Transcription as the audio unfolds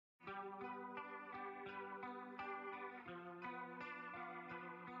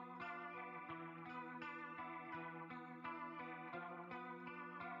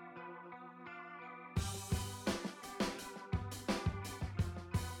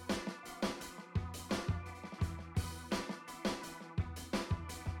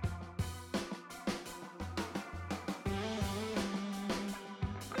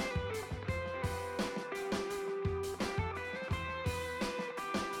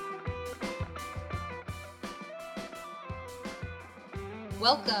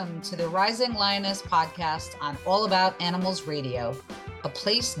Welcome to the Rising Lioness podcast on All About Animals Radio, a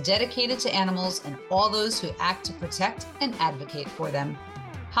place dedicated to animals and all those who act to protect and advocate for them.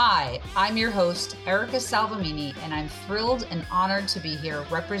 Hi, I'm your host, Erica Salvamini, and I'm thrilled and honored to be here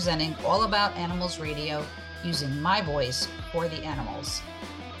representing All About Animals Radio using my voice for the animals.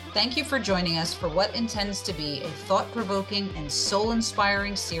 Thank you for joining us for what intends to be a thought-provoking and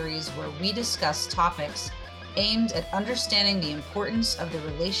soul-inspiring series where we discuss topics aimed at understanding the importance of the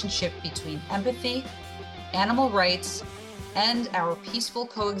relationship between empathy, animal rights, and our peaceful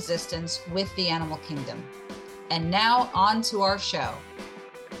coexistence with the animal kingdom. And now on to our show.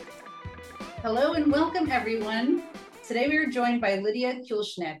 Hello and welcome everyone. Today we are joined by Lydia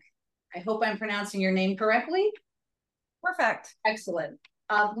Kulshnick. I hope I'm pronouncing your name correctly. Perfect. Excellent.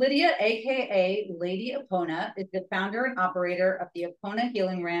 Lydia, aka Lady Epona, is the founder and operator of the Epona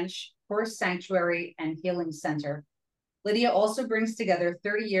Healing Ranch, Horse Sanctuary, and Healing Center. Lydia also brings together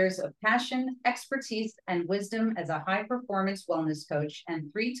 30 years of passion, expertise, and wisdom as a high-performance wellness coach and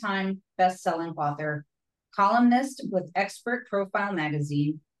three-time best-selling author, columnist with Expert Profile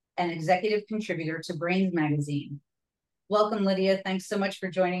Magazine, and executive contributor to Brains Magazine. Welcome, Lydia. Thanks so much for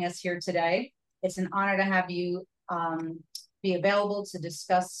joining us here today. It's an honor to have you be available to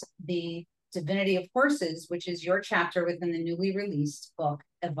discuss the Divinity of Horses, which is your chapter within the newly released book,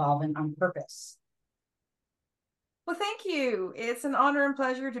 Evolving on Purpose. Well, thank you. It's an honor and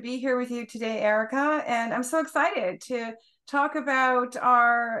pleasure to be here with you today, Erica. And I'm so excited to talk about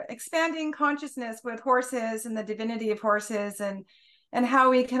our expanding consciousness with horses and the divinity of horses and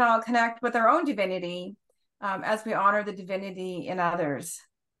how we can all connect with our own divinity as we honor the divinity in others.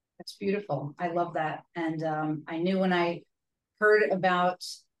 That's beautiful. I love that. And I knew when I heard about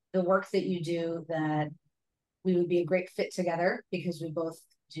the work that you do that we would be a great fit together because we both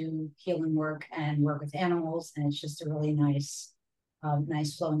do healing work and work with animals, and it's just a really nice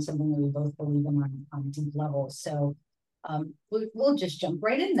flow and something that we both believe in on deep levels. So we'll just jump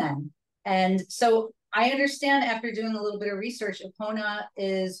right in then. And so I understand after doing a little bit of research, Epona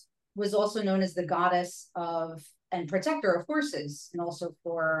was also known as the goddess of and protector of horses, and also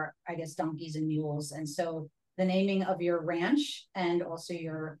for, I guess, donkeys and mules. And so the naming of your ranch and also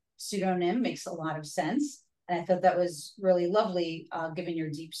your pseudonym makes a lot of sense. And I thought that was really lovely, given your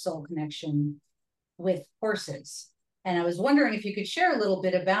deep soul connection with horses. And I was wondering if you could share a little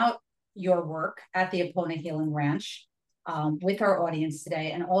bit about your work at the Epona Healing Ranch with our audience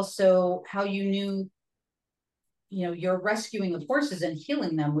today, and also how you knew, your rescuing of horses and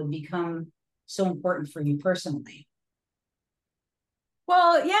healing them would become so important for you personally.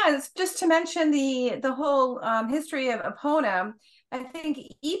 Well, yeah, it's just to mention the whole history of Epona. I think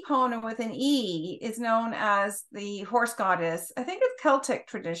Epona with an E is known as the horse goddess. I think it's Celtic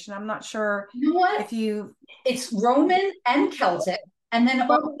tradition. I'm not sure. You know what? It's Roman and Celtic, and then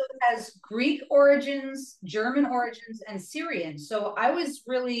also has Greek origins, German origins, and Syrian. So I was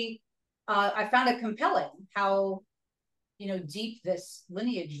really, I found it compelling how, deep this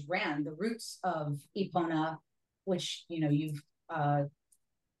lineage ran. The roots of Epona, which, you've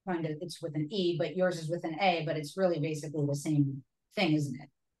it's with an E, but yours is with an A, but it's really basically the same thing, isn't it?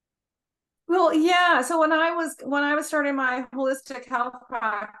 Well, yeah. So when I was starting my holistic health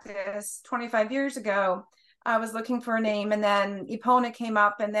practice 25 years ago, I was looking for a name, and then Epona came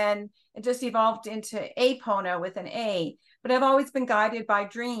up, and then it just evolved into Apona with an A. But I've always been guided by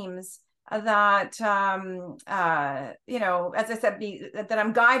dreams that, as I said, that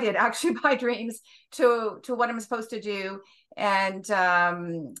I'm guided actually by dreams to what I'm supposed to do, and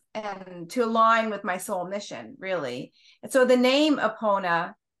to align with my soul mission, really. And so the name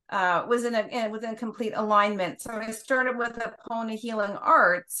Epona was in complete alignment. So I started with Epona Healing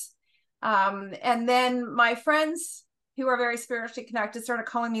Arts, and then my friends who are very spiritually connected started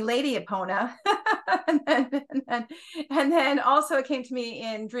calling me Lady Epona. and then also it came to me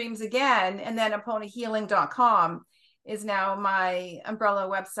in dreams again. And then eponahealing.com is now my umbrella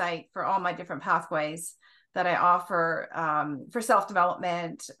website for all my different pathways that I offer for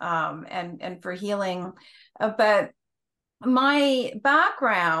self-development and for healing. But my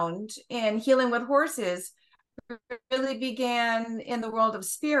background in healing with horses really began in the world of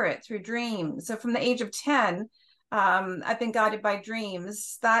spirit through dreams. So from the age of 10, I've been guided by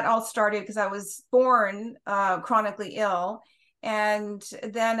dreams. That all started because I was born chronically ill. And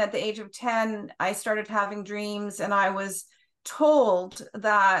then at the age of 10, I started having dreams, and I was told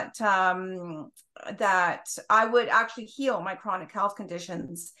that that I would actually heal my chronic health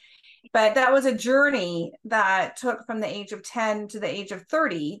conditions. But that was a journey that took from the age of 10 to the age of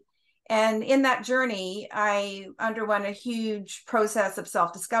 30. And in that journey, I underwent a huge process of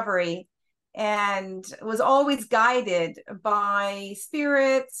self-discovery and was always guided by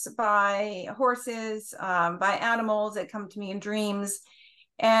spirits, by horses, by animals that come to me in dreams,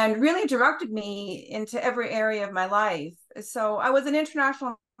 and really directed me into every area of my life. So I was an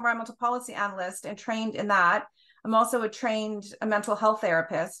international environmental policy analyst and trained in that. I'm also a mental health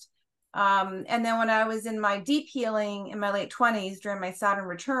therapist. And then when I was in my deep healing in my late 20s during my Saturn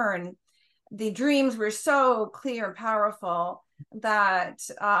return, the dreams were so clear and powerful that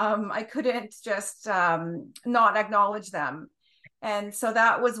I couldn't just not acknowledge them. And so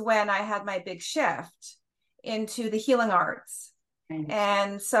that was when I had my big shift into the healing arts.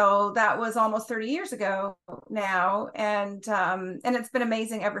 And so that was almost 30 years ago now, and it's been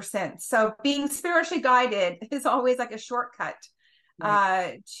amazing ever since. So being spiritually guided is always like a shortcut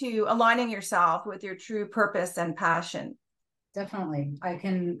to aligning yourself with your true purpose and passion. Definitely. I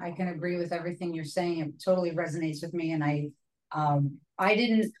can agree with everything you're saying. It totally resonates with me. And I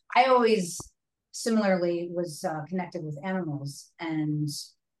always similarly was connected with animals, and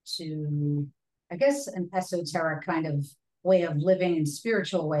to, I guess, an esoteric kind of way of living and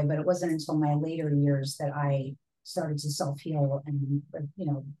spiritual way, but it wasn't until my later years that I started to self-heal, and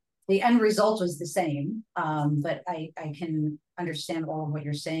the end result was the same. But I can understand all of what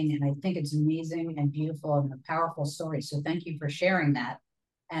you're saying, and I think it's amazing and beautiful and a powerful story. So thank you for sharing that.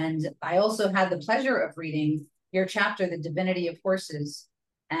 And I also had the pleasure of reading your chapter, The Divinity of Horses,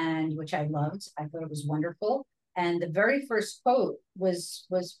 and which I loved. I thought it was wonderful. And the very first quote was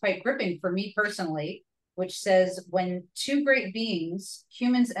quite gripping for me personally, which says, "When two great beings,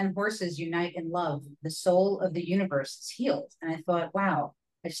 humans and horses, unite in love, the soul of the universe is healed." And I thought, wow,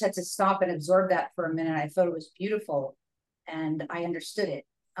 I just had to stop and absorb that for a minute. I thought it was beautiful, and I understood it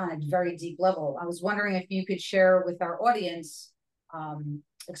on a very deep level. I was wondering if you could share with our audience,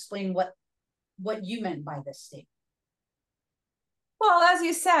 explain what you meant by this statement. Well, as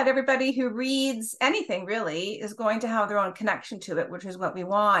you said, everybody who reads anything really is going to have their own connection to it, which is what we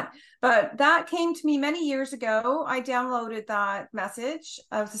want. But that came to me many years ago. I downloaded that message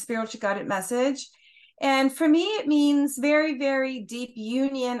of the spiritual guided message. And for me, it means very, very deep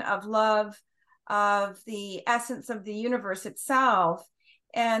union of love, of the essence of the universe itself.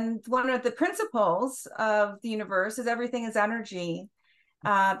 And one of the principles of the universe is everything is energy.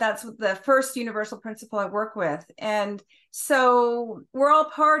 That's the first universal principle I work with. And so we're all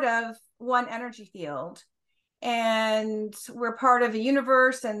part of one energy field, and we're part of a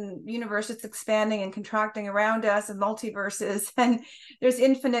universe, and universe is expanding and contracting around us, and multiverses, and there's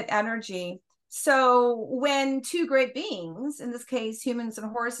infinite energy. So when two great beings, in this case, humans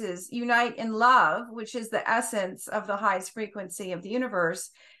and horses, unite in love, which is the essence of the highest frequency of the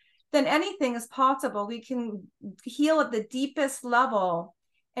universe, then anything is possible. We can heal at the deepest level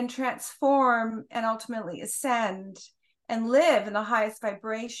and transform and ultimately ascend and live in the highest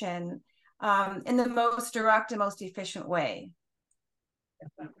vibration in the most direct and most efficient way.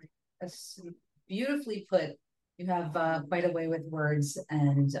 Definitely. That's beautifully put. You have quite a way with words,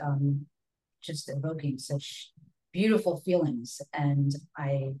 and just evoking such beautiful feelings. And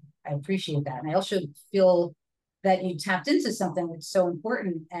I appreciate that. And I also feel that you tapped into something that's so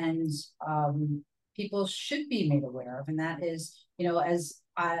important, and people should be made aware of. And that is, as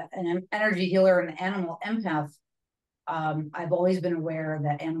an energy healer and animal empath, I've always been aware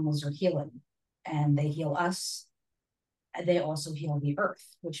that animals are healing, and they heal us. They also heal the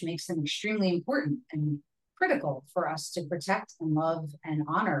earth, which makes them extremely important and critical for us to protect and love and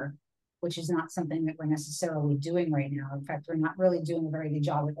honor, which is not something that we're necessarily doing right now. In fact, we're not really doing a very good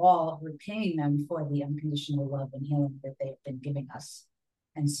job at all of repaying them for the unconditional love and healing that they've been giving us.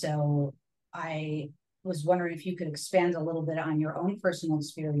 And so I was wondering if you could expand a little bit on your own personal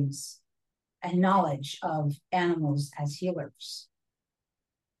experience and knowledge of animals as healers.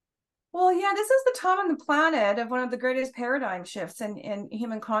 Well, yeah, this is the time on the planet of one of the greatest paradigm shifts in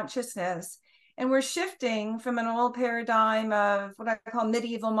human consciousness. And we're shifting from an old paradigm of what I call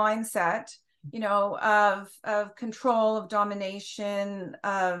medieval mindset, of control, of domination,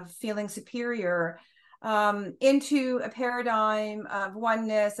 of feeling superior, into a paradigm of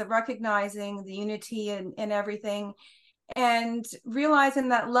oneness, of recognizing the unity in everything, and realizing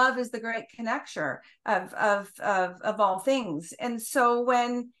that love is the great connector of all things. And so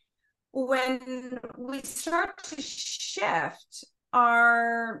when we start to shift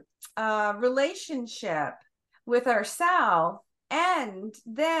our relationship with ourselves, and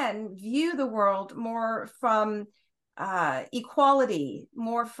then view the world more from equality,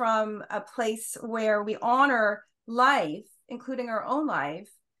 more from a place where we honor life, including our own life,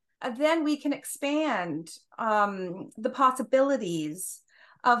 then we can expand the possibilities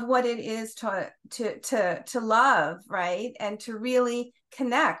of what it is to love, right? And to really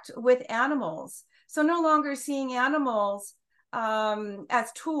connect with animals. So no longer seeing animals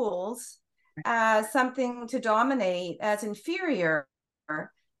as tools, as something to dominate, as inferior,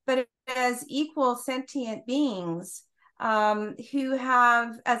 but as equal sentient beings who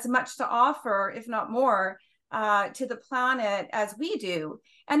have as much to offer, if not more, to the planet as we do.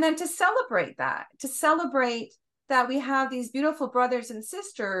 And then to celebrate that we have these beautiful brothers and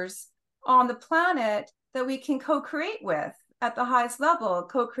sisters on the planet that we can co-create with at the highest level,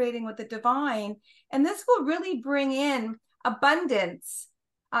 co-creating with the divine. And this will really bring in abundance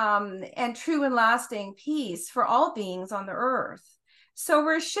and true and lasting peace for all beings on the earth. So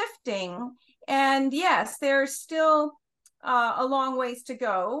we're shifting. And yes, there's still a long ways to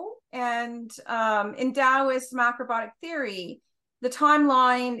go. And in Taoist macrobiotic theory, the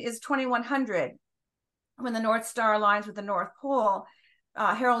timeline is 2100, when the North Star aligns with the North Pole,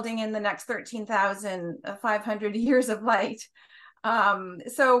 heralding in the next 13,500 years of light.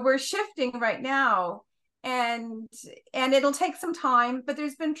 So we're shifting right now, and it'll take some time, but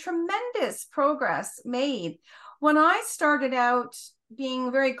there's been tremendous progress made. When I started out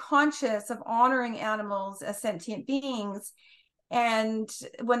being very conscious of honoring animals as sentient beings, and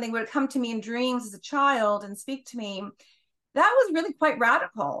when they would come to me in dreams as a child and speak to me, that was really quite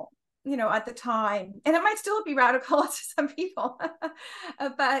radical, at the time. And it might still be radical to some people.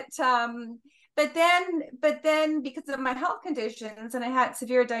 But then because of my health conditions, and I had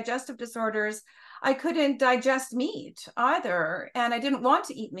severe digestive disorders, I couldn't digest meat either. And I didn't want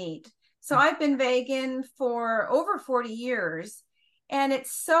to eat meat. So I've been vegan for over 40 years. And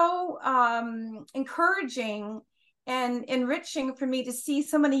it's so encouraging and enriching for me to see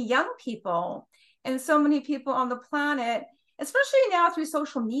so many young people and so many people on the planet, especially now through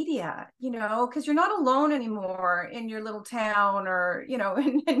social media, because you're not alone anymore in your little town or,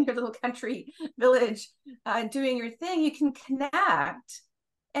 in your little country village doing your thing. You can connect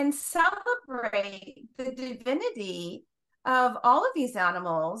and celebrate the divinity of all of these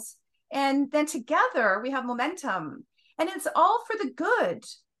animals. And then together we have momentum, and it's all for the good.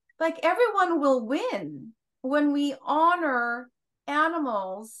 Like, everyone will win when we honor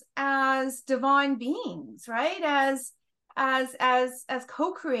animals as divine beings, right? As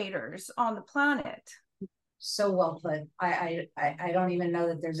co-creators on the planet. So well put. I don't even know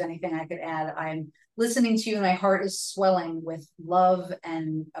that there's anything I could add. I'm listening to you and my heart is swelling with love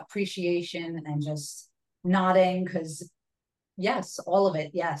and appreciation and just nodding, because yes, all of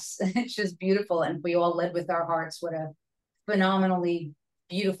it. Yes. It's just beautiful. And if we all led with our hearts, what a phenomenally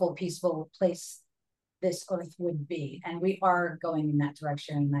beautiful, peaceful place this earth would be. And we are going in that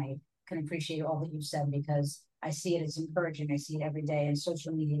direction. And I can appreciate all that you've said, because I see it as encouraging. I see it every day. And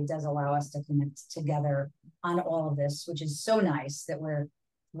social media does allow us to connect together on all of this, which is so nice that we're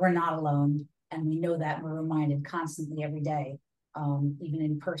not alone. And we know that, we're reminded constantly every day, even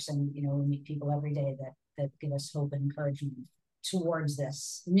in person, we meet people every day that give us hope and encouragement towards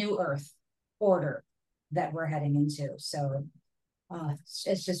this new earth order that we're heading into. So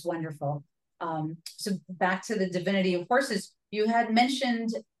it's just wonderful. So back to the Divinity of Horses, you had mentioned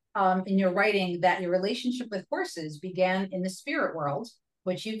in your writing that your relationship with horses began in the spirit world,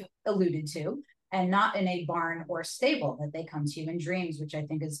 which you've alluded to, and not in a barn or stable, that they come to you in dreams, which I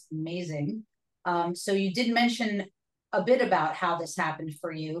think is amazing. So you did mention a bit about how this happened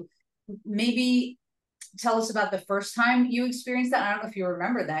for you. Maybe tell us about the first time you experienced that. I don't know if you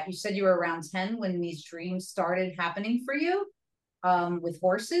remember that. You said you were around 10 when these dreams started happening for you with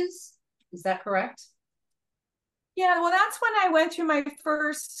horses. Is that correct? Yeah, well, that's when I went through my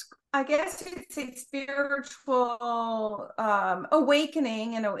first, I guess you'd say, spiritual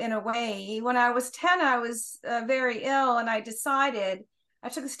awakening in a way. When I was 10, I was very ill, and I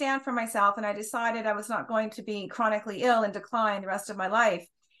took a stand for myself, and I decided I was not going to be chronically ill and decline the rest of my life.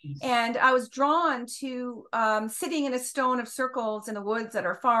 And I was drawn to sitting in a stone of circles in the woods at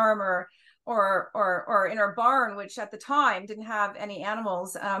our farm, or in our barn, which at the time didn't have any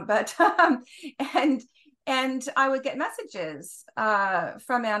animals, and I would get messages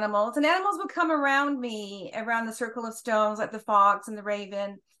from animals, and animals would come around me around the circle of stones, like the fox and the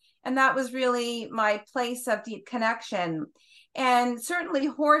raven. And that was really my place of deep connection. And certainly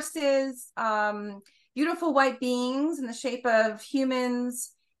horses, beautiful white beings in the shape of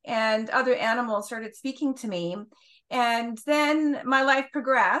humans and other animals started speaking to me. And then my life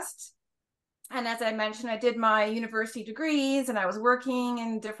progressed. And as I mentioned, I did my university degrees, and I was working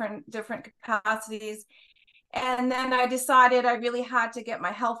in different capacities. And then I decided I really had to get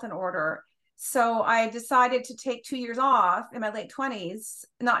my health in order. So I decided to take 2 years off in my late 20s,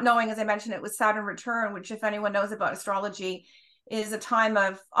 not knowing, as I mentioned, it was Saturn return, which, if anyone knows about astrology, is a time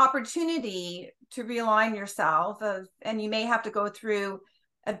of opportunity to realign yourself, and you may have to go through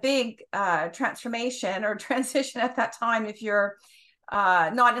a big transformation or transition at that time if you're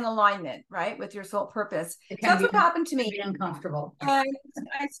not in alignment, right, with your soul purpose. So that's what happened to me. It can be uncomfortable. And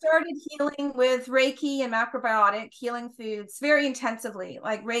I started healing with Reiki and macrobiotic healing foods very intensively,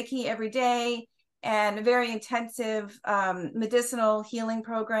 like Reiki every day, and a very intensive medicinal healing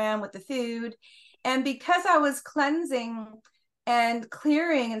program with the food. And because I was cleansing and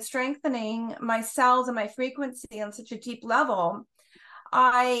clearing and strengthening my cells and my frequency on such a deep level,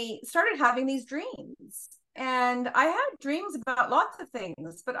 I started having these dreams. And I had dreams about lots of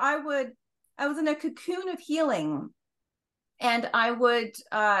things, but I was in a cocoon of healing, and I would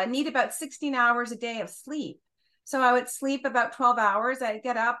need about 16 hours a day of sleep. So I would sleep about 12 hours. I'd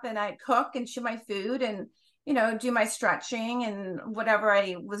get up and I'd cook and chew my food and, do my stretching and whatever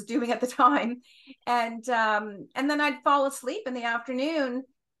I was doing at the time. And then I'd fall asleep in the afternoon,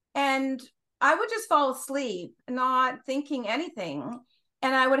 and I would just fall asleep, not thinking anything.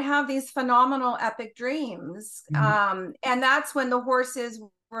 And I would have these phenomenal epic dreams. And that's when the horses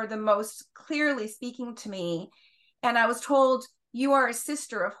were the most clearly speaking to me. And I was told, you are a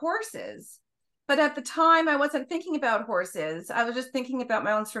sister of horses. But at the time, I wasn't thinking about horses. I was just thinking about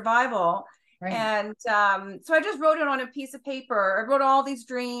my own survival. Right. And so I just wrote it on a piece of paper. I wrote all these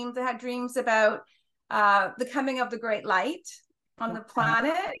dreams. I had dreams about the coming of the great light on the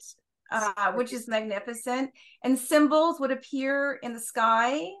planet, which is magnificent. And symbols would appear in the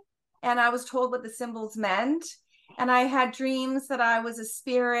sky, and I was told what the symbols meant. And I had dreams that I was a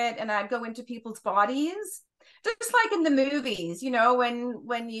spirit, and I'd go into people's bodies, just like in the movies,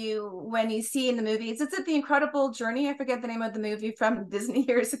 when you see in the movies. It's The Incredible Journey. I forget the name of the movie from Disney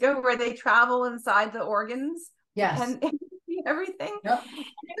years ago, where they travel inside the organs. Yes. And everything. Yep.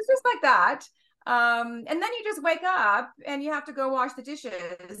 It was just like that. And then you just wake up and you have to go wash the dishes.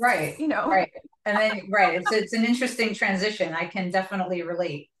 Right. Right. And then, right. It's an interesting transition. I can definitely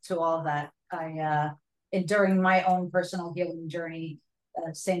relate to all of that. During my own personal healing journey,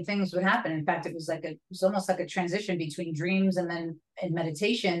 same things would happen. In fact, it was almost like a transition between dreams and then in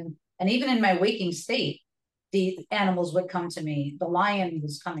meditation. And even in my waking state, the animals would come to me. The lion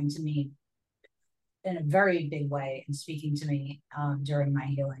was coming to me in a very big way and speaking to me during my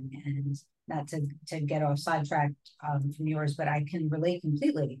healing. And not to get off sidetracked from yours, but I can relate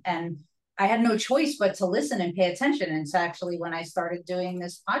completely. And I had no choice but to listen and pay attention. And so actually, when I started doing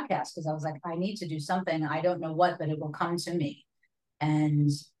this podcast, because I was like, I need to do something. I don't know what, but it will come to me. And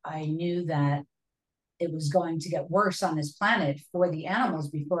I knew that it was going to get worse on this planet for the animals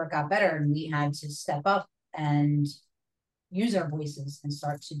before it got better. And we had to step up and use our voices and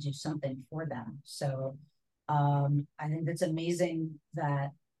start to do something for them. So I think it's amazing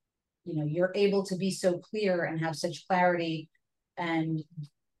that you're able to be so clear and have such clarity, and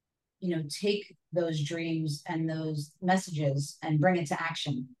take those dreams and those messages and bring it to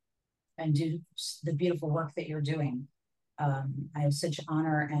action and do the beautiful work that you're doing. I have such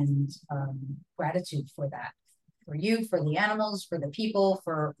honor and gratitude for that, for you, for the animals, for the people,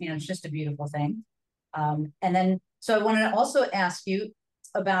 for it's just a beautiful thing. And then so I wanted to also ask you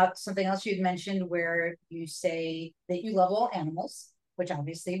about something else you'd mentioned, where you say that you love all animals, which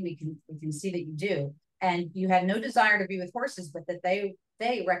obviously we can see that you do, and you had no desire to be with horses, but that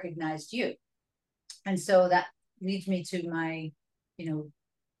they recognized you. And so that leads me to my,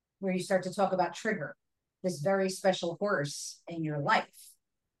 where you start to talk about Trigger, this very special horse in your life.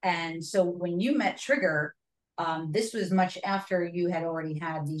 And so when you met Trigger, this was much after you had already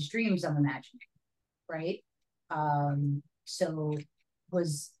had these dreams, I'm imagining, right? So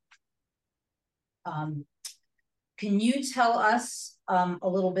was, can you tell us a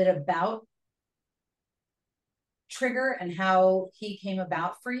little bit about Trigger and how he came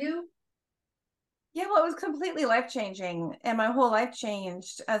about for you? Yeah, well, it was completely life-changing, and my whole life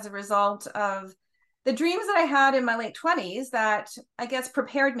changed as a result of the dreams that I had in my late 20s that I guess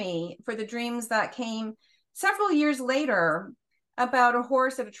prepared me for the dreams that came several years later about a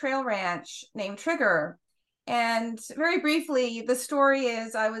horse at a trail ranch named Trigger. And very briefly, the story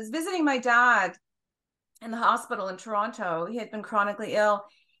is I was visiting my dad in the hospital in Toronto. He had been chronically ill.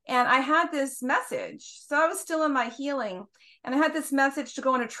 And I had this message. So I was still in my healing. And I had this message to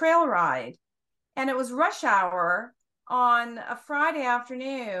go on a trail ride. And it was rush hour on a Friday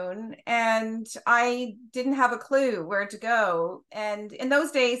afternoon. And I didn't have a clue where to go. And in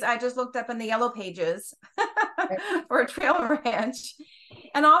those days, I just looked up in the yellow pages for a trail ranch.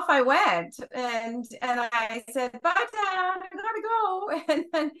 And off I went, and I said, "Bye, Dad, I gotta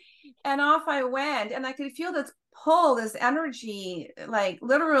go." And off I went, and I could feel this pull, this energy, like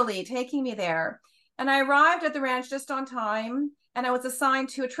literally taking me there. And I arrived at the ranch just on time. and I was assigned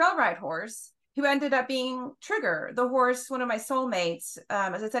to a trail ride horse who ended up being Trigger, the horse, one of my soulmates,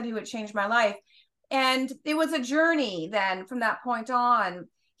 as I said, who had changed my life. And it was a journey then from that point on.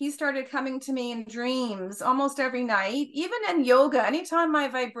 He started coming to me in dreams almost every night, even in yoga, anytime my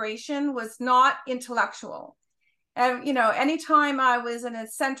vibration was not intellectual. And, you know, anytime I was in a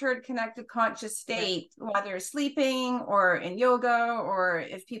centered, connected, conscious state, whether sleeping or in yoga, or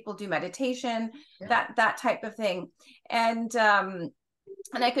if people do meditation, that type of thing. And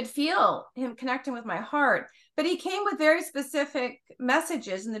I could feel him connecting with my heart. But he came with very specific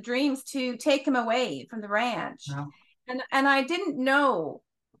messages in the dreams to take him away from the ranch. Wow. And I didn't know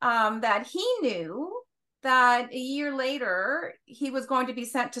that he knew that a year later he was going to be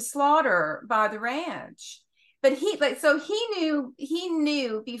sent to slaughter by the ranch. But he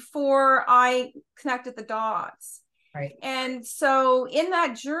knew before I connected the dots. Right. And so in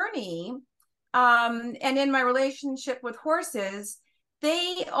that journey, and in my relationship with horses,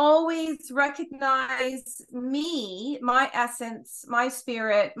 they always recognize me, my essence, my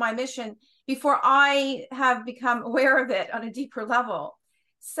spirit, my mission, before I have become aware of it on a deeper level.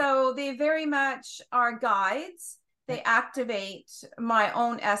 So they very much are guides. They activate my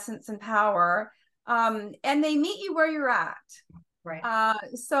own essence and power, and they meet you where you're at. Right.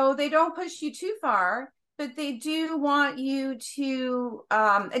 So they don't push you too far, but they do want you to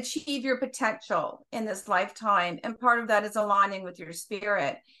achieve your potential in this lifetime. And part of that is aligning with your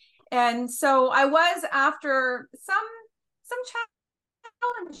spirit. And so I was, after some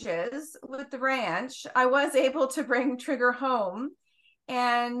challenges with the ranch, I was able to bring Trigger home,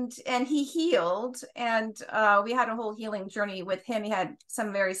 and he healed, and we had a whole healing journey with him. He had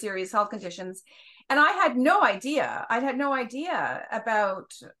some very serious health conditions, and I had no idea. I had no idea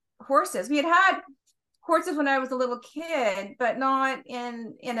about horses. We had horses when I was a little kid, but not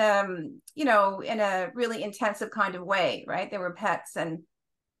in a, you know, in a really intensive kind of way, right? They were pets, and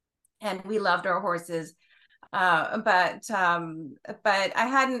we loved our horses. But I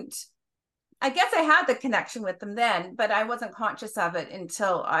hadn't, I guess I had the connection with them then, but I wasn't conscious of it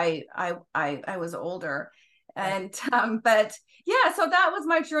until I was older. And but yeah, so that was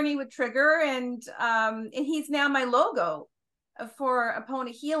my journey with Trigger, and he's now my logo for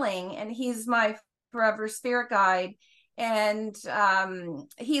Epona Healing, and he's my forever spirit guide. And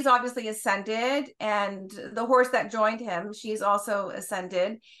he's obviously ascended, and the horse that joined him, she's also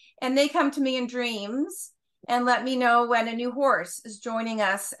ascended, and they come to me in dreams and let me know when a new horse is joining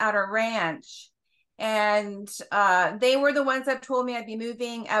us at our ranch. And they were the ones that told me I'd be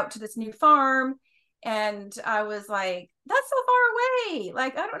moving out to this new farm. And I was like, that's so far away.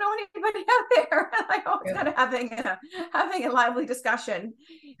 Like, I don't know anybody out there. Like, I was kind of having a lively discussion.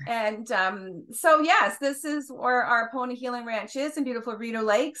 And so, yes, this is where our Epona Healing Ranch is, in beautiful Rideau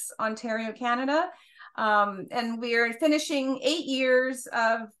Lakes, Ontario, Canada. And we're finishing 8 years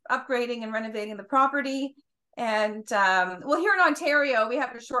of upgrading and renovating the property. And well, here in Ontario, we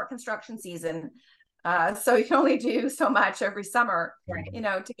have a short construction season. So you can only do so much every summer, Right. you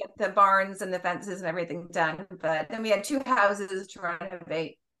know, to get the barns and the fences and everything done. But then we had 2 houses to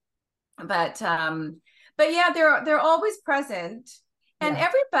renovate. But yeah, they're always present. And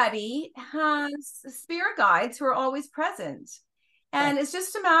everybody has spirit guides who are always present. And it's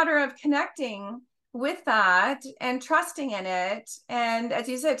just a matter of connecting with that and trusting in it. And as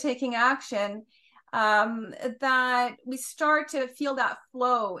you said, taking action, that we start to feel that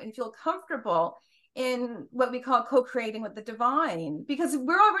flow and feel comfortable in what we call co-creating with the divine, because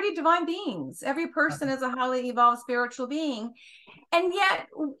we're already divine beings. Every person is a highly evolved spiritual being. And yet,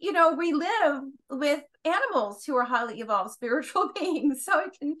 you know, we live with animals who are highly evolved spiritual beings. So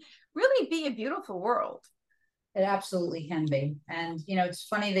it can really be a beautiful world. It absolutely can be. And, you know, it's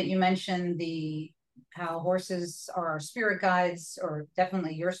funny that you mentioned how horses are our spirit guides, or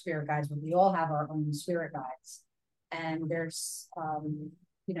definitely your spirit guides, but we all have our own spirit guides. And there's,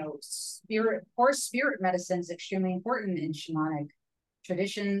 you know, horse spirit medicine is extremely important in shamanic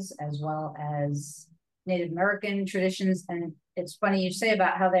traditions, as well as Native American traditions. And it's funny you say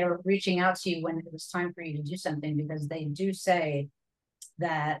about how they were reaching out to you when it was time for you to do something, because they do say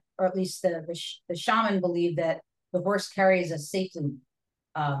that, or at least the shaman believe that the horse carries us safely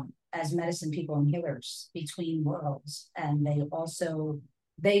as medicine people and healers between worlds. And they also,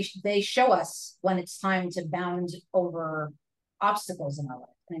 they show us when it's time to bound over obstacles in our life,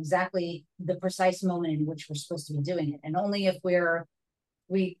 and exactly the precise moment in which we're supposed to be doing it. And only if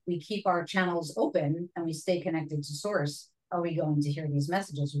we keep our channels open and we stay connected to source are we going to hear these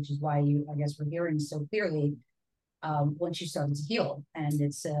messages, which is why I guess we're hearing so clearly once you started to heal. And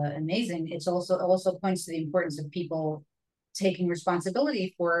it's amazing. It also points to the importance of people taking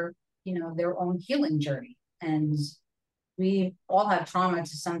responsibility for, you know, their own healing journey, and we all have trauma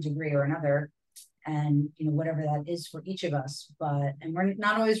to some degree or another, and whatever that is for each of us. And we're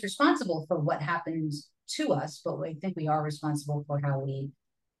not always responsible for what happens to us, but I think we are responsible for how we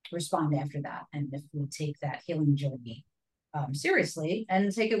respond after that. And if we take that healing journey seriously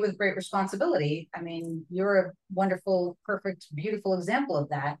and take it with great responsibility, I mean, you're a wonderful, perfect, beautiful example of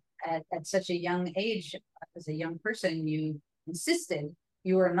that. At such a young age, as a young person, you insisted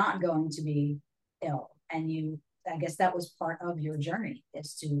you were not going to be ill, and I guess that was part of your journey,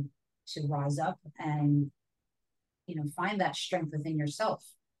 is to rise up and find that strength within yourself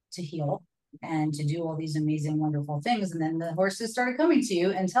to heal and to do all these amazing, wonderful things. And then the horses started coming to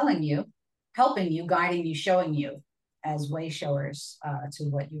you and telling you, helping you, guiding you, showing you as way showers to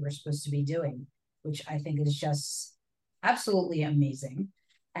what you were supposed to be doing, which I think is just absolutely amazing.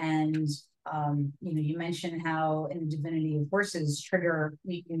 And you mentioned how in the Divinity of Horses trigger,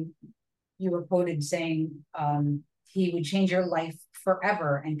 you were quoted saying he would change your life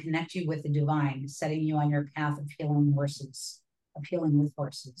forever and connect you with the divine, setting you on your path of healing with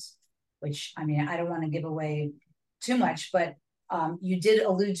horses. Which, I mean, I don't want to give away too much, but you did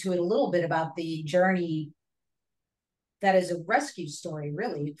allude to it a little bit about the journey that is a rescue story,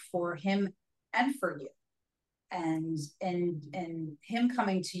 really, for him and for you. And him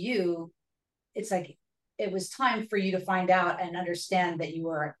coming to you, it's like it was time for you to find out and understand that you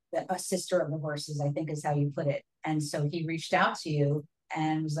were a sister of the horses, I think is how you put it. And so he reached out to you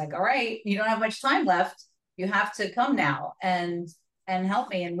and was like, all right, you don't have much time left. You have to come now and help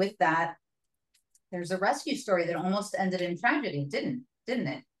me. And with that, there's a rescue story that almost ended in tragedy, didn't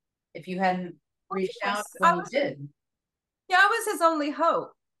it? If you hadn't reached out when you did. Yeah, I was his only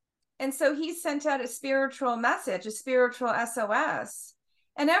hope. And so he sent out a spiritual message, a spiritual SOS.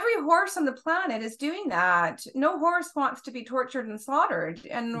 And every horse on the planet is doing that. No horse wants to be tortured and slaughtered,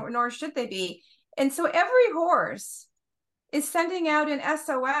 and nor should they be. And so every horse is sending out an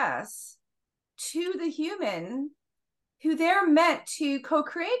SOS to the human who they're meant to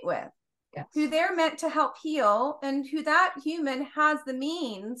co-create with, yes, who they're meant to help heal, and who that human has the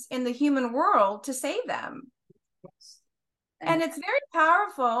means in the human world to save them. Yes. And it's very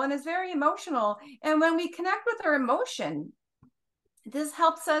powerful and it's very emotional. And when we connect with our emotion, this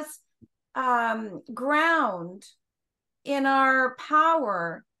helps us ground in our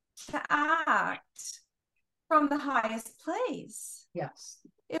power to act from the highest place. Yes.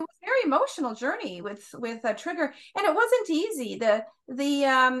 It was a very emotional journey with a trigger, and it wasn't easy. I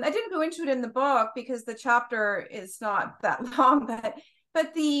didn't go into it in the book because the chapter is not that long,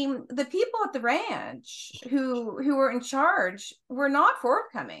 but the people at the ranch who were in charge were not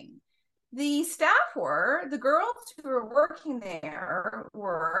forthcoming. The staff were, the girls who were working there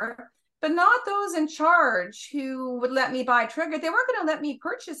were, but not those in charge who would let me buy Trigger. They weren't going to let me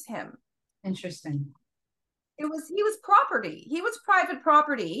purchase him. Interesting. He was property. He was private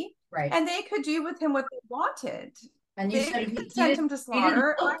property, right? And they could do with him what they wanted. And you said he sent him to slaughter. He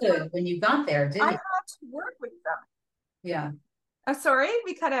didn't look good when you got there, did he? I had to work with them. Yeah. I'm sorry,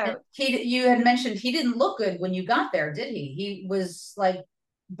 we cut out. You had mentioned he didn't look good when you got there, did he? He was like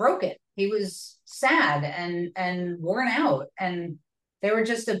broken. He was sad and worn out, and they were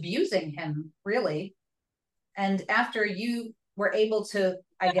just abusing him, really. And after you were able to,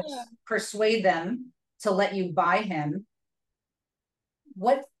 I guess, persuade them to let you buy him,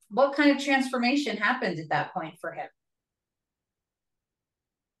 what kind of transformation happened at that point for him?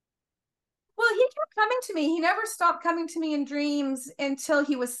 Well, he kept coming to me. He never stopped coming to me in dreams until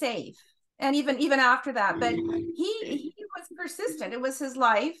he was safe, and even after that. But he was persistent. It was his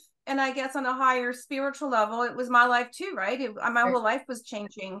life, and I guess on a higher spiritual level, it was my life too, right? My whole life was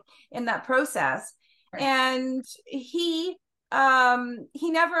changing in that process, right. And he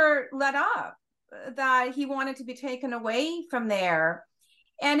never let up. That he wanted to be taken away from there.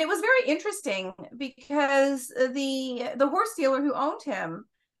 And it was very interesting because the horse dealer who owned him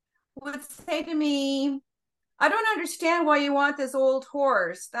would say to me, I don't understand why you want this old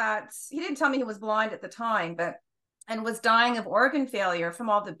horse he didn't tell me he was blind at the time, and was dying of organ failure from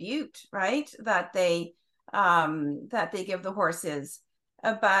all the bute, right? That they give the horses.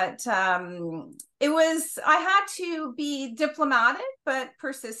 But I had to be diplomatic, but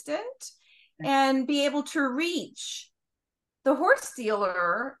persistent, and be able to reach the horse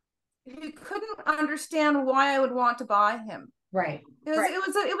dealer who couldn't understand why I would want to buy him. Right. It was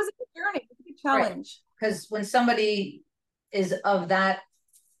a journey, it was a challenge. Because when somebody is of that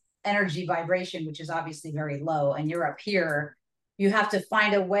energy vibration, which is obviously very low, and you're up here, you have to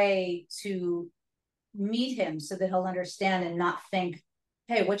find a way to meet him so that he'll understand and not think,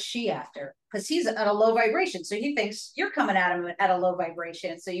 hey, what's she after? because he's at a low vibration. So he thinks you're coming at him at a low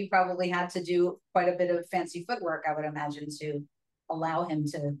vibration. So you probably had to do quite a bit of fancy footwork, I would imagine, to allow him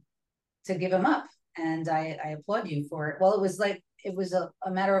to give him up. And I applaud you for it. Well, it was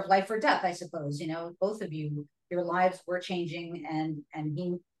a matter of life or death, I suppose. You know, both of you, your lives were changing, and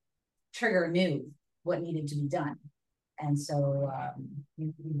he, Trigger, knew what needed to be done. And so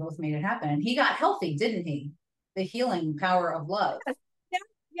we both made it happen. And he got healthy, didn't he? The healing power of love.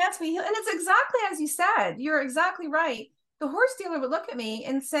 Yes, and it's exactly as you said. You're exactly right. The horse dealer would look at me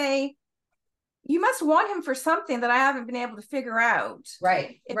and say, you must want him for something that I haven't been able to figure out.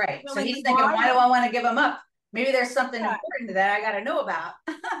 Right. So he's thinking, why do I want to give him up? Maybe there's something important that I got to know about.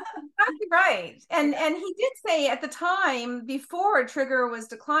 Exactly right. And he did say at the time, before Trigger was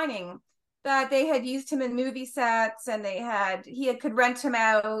declining, that they had used him in movie sets, and he could rent him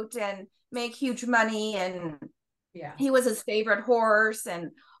out and make huge money, and he was his favorite horse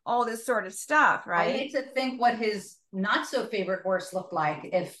and all this sort of stuff, right? I hate to think what his not so favorite horse looked like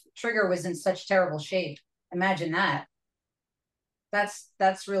if Trigger was in such terrible shape. Imagine that.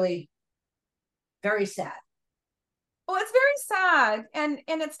 That's really very sad. Well, it's very sad, and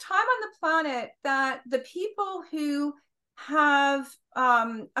it's time on the planet that the people who have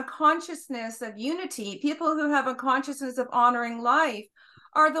a consciousness of unity, people who have a consciousness of honoring life,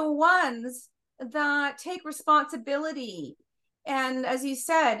 are the ones that take responsibility. And as you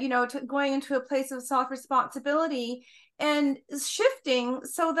said, you know, going into a place of self-responsibility and shifting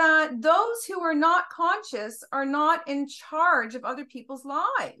so that those who are not conscious are not in charge of other people's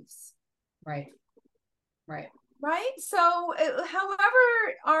lives. Right. So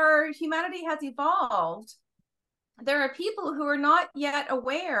however our humanity has evolved, there are people who are not yet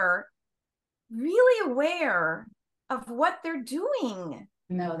really aware of what they're doing.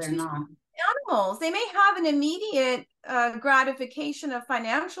 No, they're not. Animals, they may have an immediate gratification of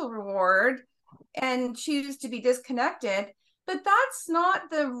financial reward and choose to be disconnected, but that's not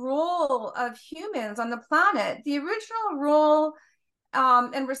the role of humans on the planet. The original role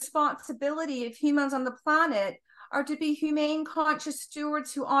and responsibility of humans on the planet are to be humane, conscious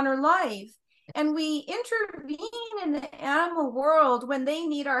stewards who honor life. And we intervene in the animal world when they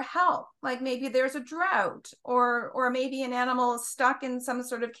need our help, like maybe there's a drought, or maybe an animal is stuck in some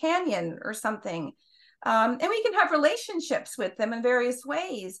sort of canyon or something. And we can have relationships with them in various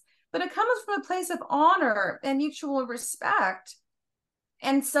ways, but it comes from a place of honor and mutual respect.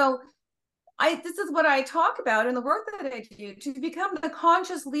 And so this is what I talk about in the work that I do, to become the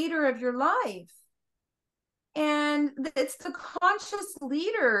conscious leader of your life. And it's the conscious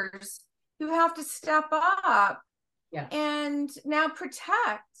leaders who have to step up and now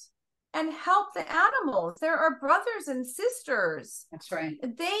protect and help the animals. There are brothers and sisters. That's right.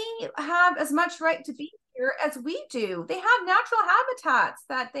 They have as much right to be here as we do. They have natural habitats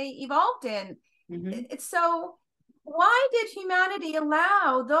that they evolved in. Mm-hmm. So why did humanity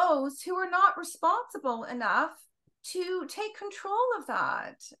allow those who are not responsible enough to take control of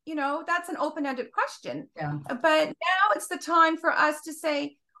that? You know, that's an open-ended question. Yeah. But now it's the time for us to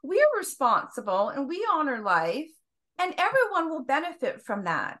say, we're responsible and we honor life, and everyone will benefit from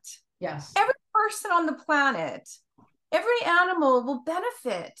that. Yes. Every person on the planet, every animal will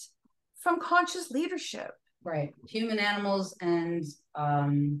benefit from conscious leadership. Right. Human animals and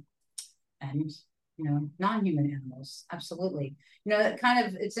you know, non-human animals. Absolutely. You know,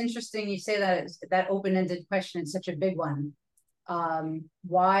 it's interesting you say that open-ended question is such a big one.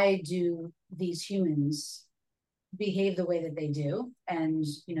 Why do these humans behave the way that they do? And,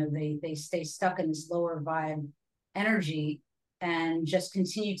 you know, they stay stuck in this lower vibe energy and just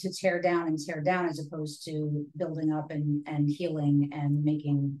continue to tear down as opposed to building up and healing and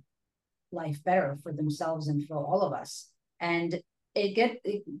making life better for themselves and for all of us. And it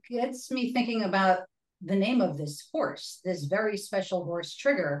gets me thinking about the name of this horse, this very special horse,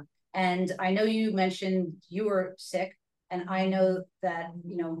 Trigger. And I know you mentioned you were sick, and I know that,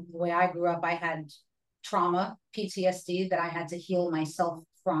 you know, the way I grew up, I had trauma, PTSD that I had to heal myself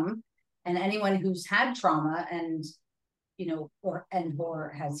from. And anyone who's had trauma and, you know,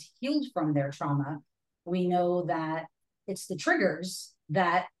 or has healed from their trauma, we know that it's the triggers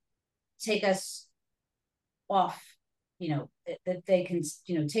that take us off, you know, that they can,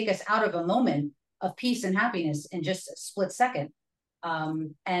 you know, take us out of a moment of peace and happiness in just a split second.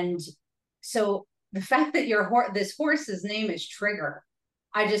 And so the fact that this horse's name is Trigger,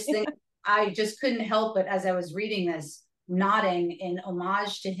 I just think I just couldn't help but, as I was reading this, nodding in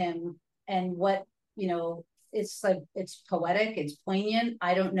homage to him. And what, you know, it's like, it's poetic, it's poignant.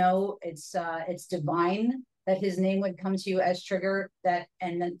 I don't know. It's divine that his name would come to you as Trigger,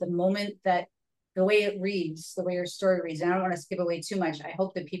 and that the moment that the way it reads, the way your story reads, and I don't want to skip away too much. I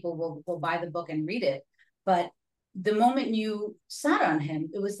hope that people will buy the book and read it. But the moment you sat on him,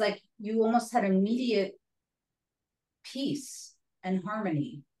 it was like you almost had immediate peace and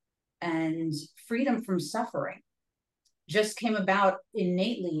harmony and freedom from suffering just came about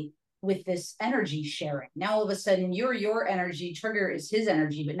innately with this energy sharing. Now all of a sudden your energy, Trigger is his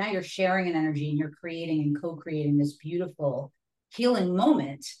energy, but now you're sharing an energy and you're creating and co-creating this beautiful healing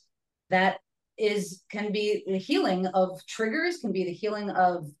moment that can be the healing of triggers, can be the healing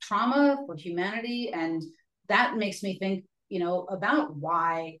of trauma for humanity. And that makes me think, about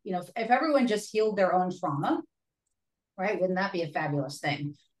why, if everyone just healed their own trauma, right? Wouldn't that be a fabulous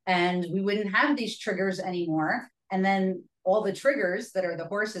thing? And we wouldn't have these triggers anymore. And then all the triggers that are the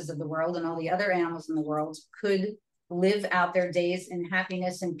horses of the world and all the other animals in the world could live out their days in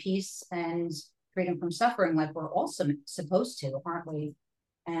happiness and peace and freedom from suffering, like we're also supposed to, aren't we?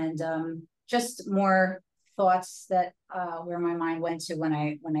 And just more thoughts that where my mind went to when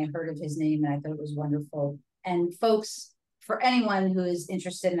I heard of his name, and I thought it was wonderful. And folks, for anyone who is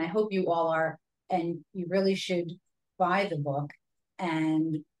interested, and I hope you all are, and you really should buy the book,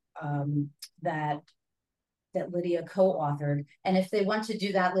 and that Lydia co-authored. And if they want to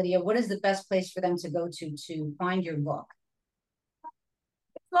do that, Lydia, what is the best place for them to go to find your book?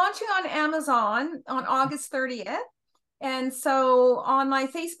 It's launching on Amazon on August 30th. And so on my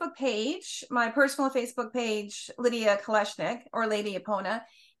Facebook page, my personal Facebook page, Lydia Koleshnik or Lady Epona,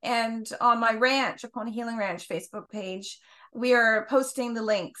 and on my ranch, Epona Healing Ranch Facebook page, we are posting the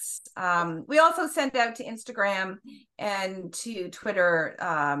links. We also send out to Instagram and to Twitter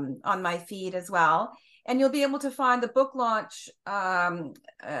on my feed as well. And you'll be able to find the book launch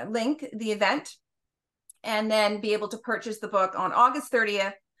link, the event, and then be able to purchase the book on August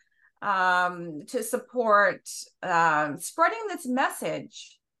 30th to support spreading this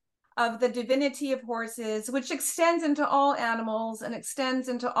message of the divinity of horses, which extends into all animals and extends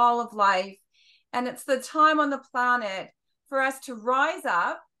into all of life. And it's the time on the planet for us to rise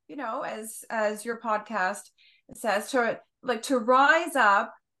up, as your podcast says, to rise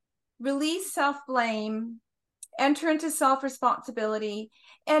up, release self-blame, enter into self-responsibility,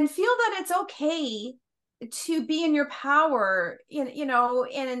 and feel that it's okay to be in your power in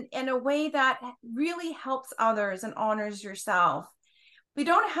a way that really helps others and honors yourself. We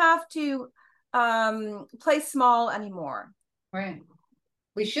don't have to play small anymore. Right.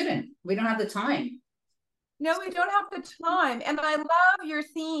 We shouldn't. We don't have the time. No, we don't have the time. And I love your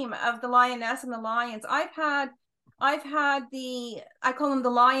theme of the lioness and the lions. I've had I call them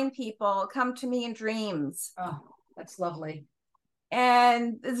the lion people, come to me in dreams. Oh, that's lovely.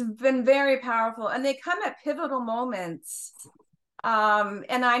 And it's been very powerful. And they come at pivotal moments.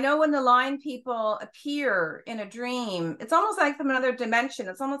 And I know when the lion people appear in a dream, it's almost like from another dimension.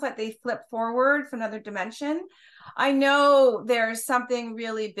 It's almost like they flip forward from another dimension. I know there's something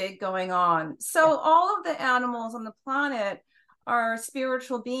really big going on. So all of the animals on the planet are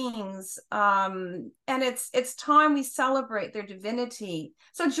spiritual beings, and it's time we celebrate their divinity.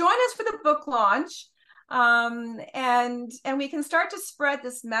 So join us for the book launch, and we can start to spread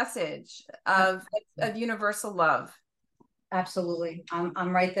this message of universal love. Absolutely.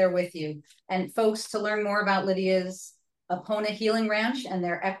 I'm right there with you. And folks, to learn more about Lydia's Epona Healing Ranch and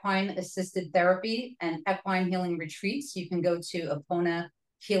their equine assisted therapy and equine healing retreats, you can go to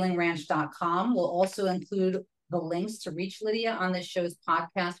eponahealingranch.com. We'll also include the links to reach Lydia on this show's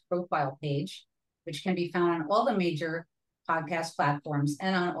podcast profile page, which can be found on all the major podcast platforms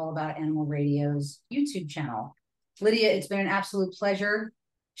and on All About Animal Radio's YouTube channel. Lydia, it's been an absolute pleasure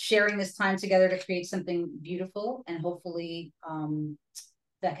sharing this time together to create something beautiful and hopefully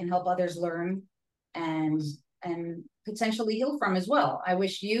that can help others learn and potentially heal from as well. I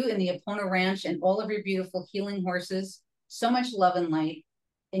wish you and the Epona Ranch and all of your beautiful healing horses so much love and light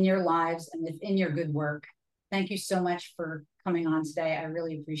in your lives and within your good work. Thank you so much for coming on today. I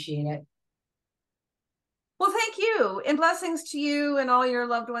really appreciate it. Well, thank you, and blessings to you and all your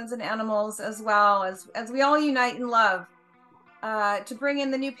loved ones and animals, as well as we all unite in love to bring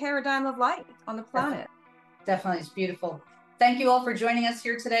in the new paradigm of life on the planet. Definitely. It's beautiful. Thank you all for joining us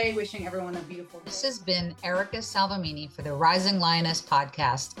here today. Wishing everyone a beautiful day. This has been Erica Salvamini for the Rising Lioness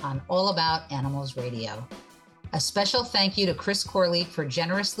podcast on All About Animals Radio. A special thank you to Chris Corley for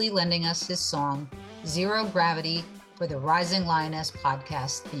generously lending us his song, Zero Gravity, for the Rising Lioness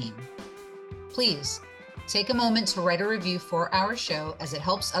podcast theme. Please take a moment to write a review for our show as it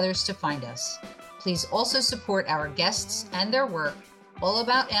helps others to find us. Please also support our guests and their work, All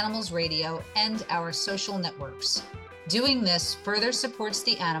About Animals Radio, and our social networks. Doing this further supports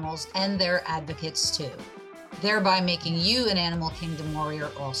the animals and their advocates too, thereby making you an Animal Kingdom warrior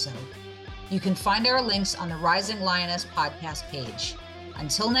also. You can find our links on the Rising Lioness podcast page.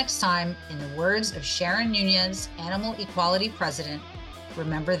 Until next time, in the words of Sharon Nunez, Animal Equality President,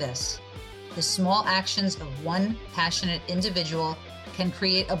 remember this: the small actions of one passionate individual can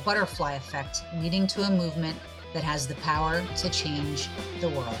create a butterfly effect, leading to a movement that has the power to change the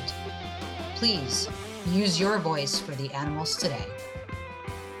world. Please use your voice for the animals today.